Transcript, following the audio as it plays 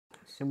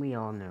So we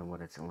all know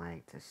what it's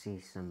like to see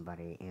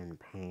somebody in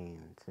pain,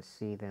 to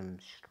see them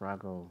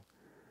struggle,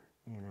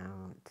 to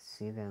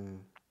see them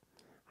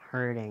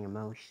hurting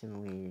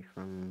emotionally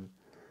from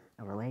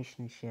a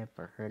relationship,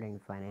 or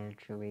hurting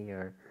financially,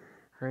 or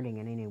hurting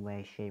in any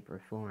way, shape, or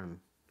form.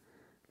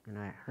 It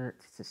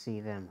hurts to see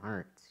them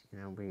hurt.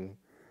 We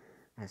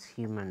as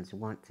humans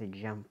want to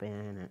jump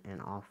in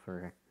and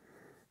offer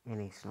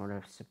any sort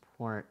of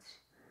support.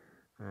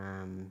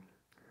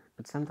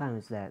 But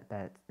sometimes that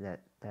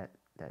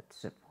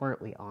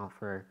support we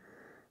offer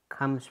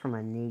comes from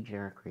a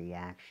knee-jerk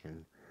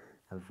reaction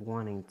of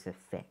wanting to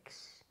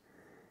fix.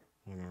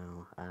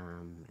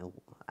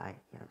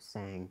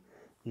 Saying,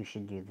 you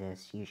should do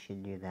this, you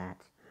should do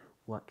that,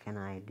 what can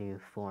I do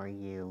for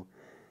you,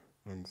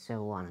 and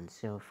so on and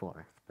so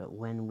forth. But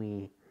when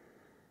we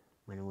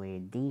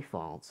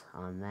default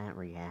on that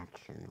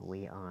reaction,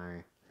 we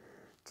are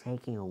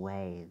taking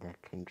away the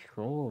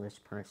control this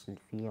person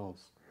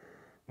feels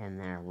in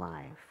their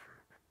life.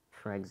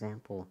 For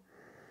example,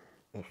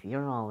 if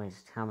you're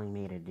always telling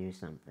me to do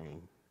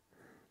something,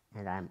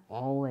 and I'm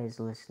always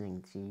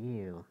listening to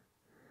you,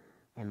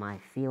 am I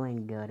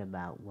feeling good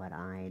about what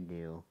I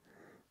do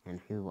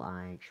and who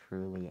I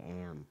truly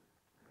am?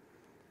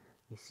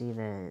 You see,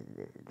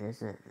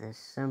 there's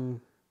some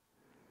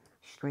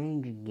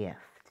strange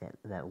gift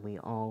that we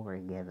all were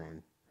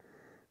given,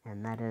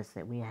 and that is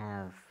that we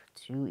have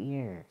 2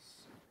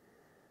 ears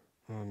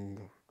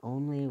and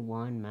only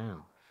 1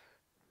 mouth.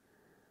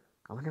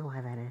 I wonder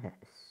why that is.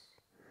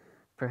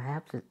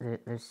 Perhaps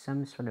there's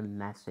some sort of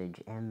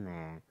message in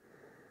there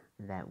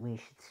that we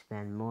should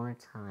spend more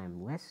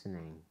time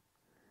listening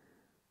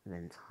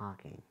than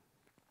talking.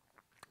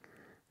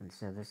 And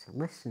so this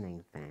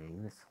listening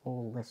thing, this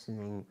whole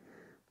listening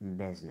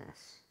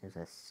business, is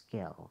a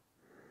skill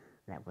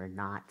that we're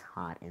not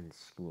taught in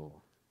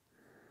school.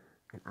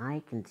 And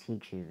I can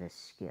teach you this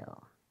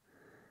skill.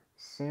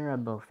 Sarah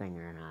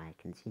Bofinger and I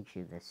can teach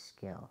you this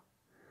skill.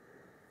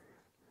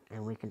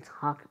 And we can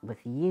talk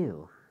with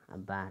you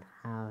about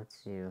how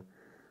to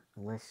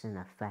listen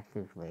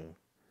effectively,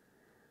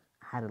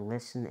 how to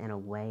listen in a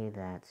way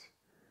that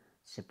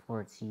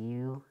supports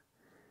you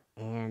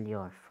and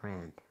your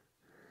friend.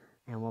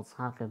 And we'll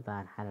talk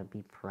about how to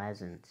be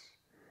present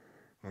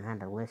and how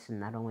to listen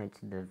not only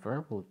to the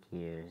verbal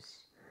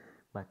cues,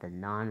 but the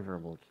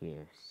nonverbal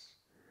cues.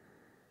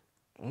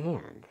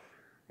 And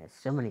there's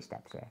so many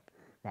steps here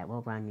that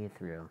we'll run you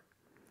through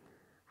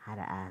how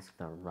to ask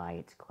the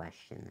right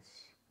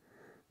questions.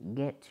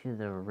 Get to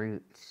the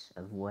roots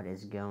of what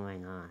is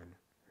going on.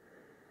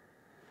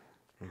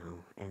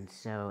 And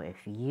so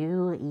if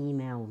you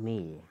email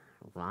me,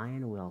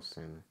 Ryan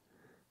Wilson,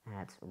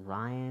 at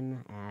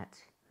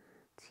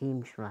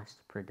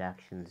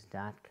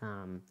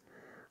ryan@teamtrustproductions.com,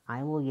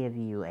 I will give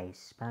you a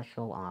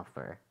special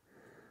offer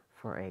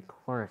for a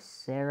course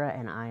Sarah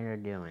and I are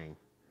doing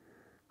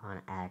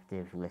on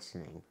active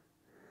listening.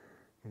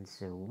 And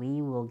so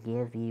we will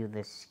give you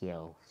the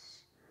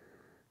skills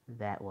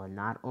that will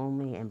not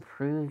only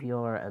improve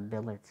your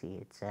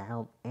ability to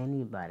help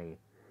anybody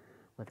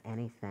with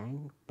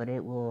anything, but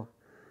it will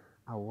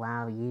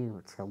allow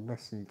you to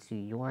listen to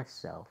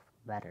yourself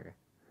better.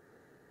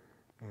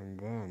 And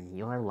then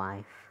your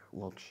life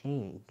will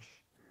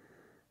change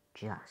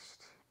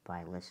just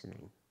by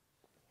listening.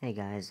 Hey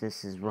guys,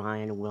 this is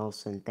Ryan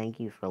Wilson. Thank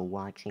you for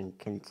watching.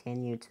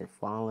 Continue to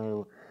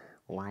follow,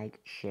 like,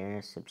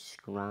 share,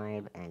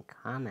 subscribe, and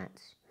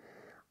comment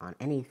on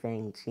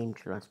anything Team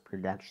Trust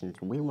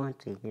Productions. We want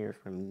to hear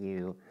from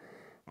you,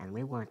 and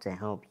we want to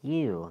help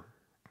you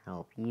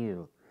help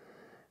you.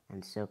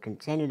 And so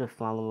continue to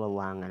follow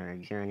along on our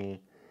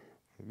journey.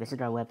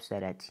 Visit our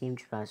website at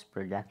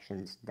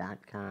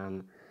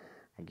teamtrustproductions.com.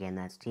 Again,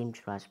 that's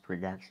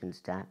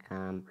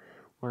teamtrustproductions.com.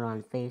 We're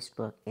on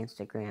Facebook,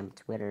 Instagram,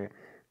 Twitter,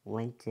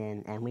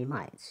 LinkedIn, and we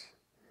might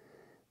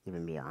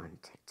even be on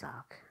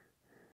TikTok.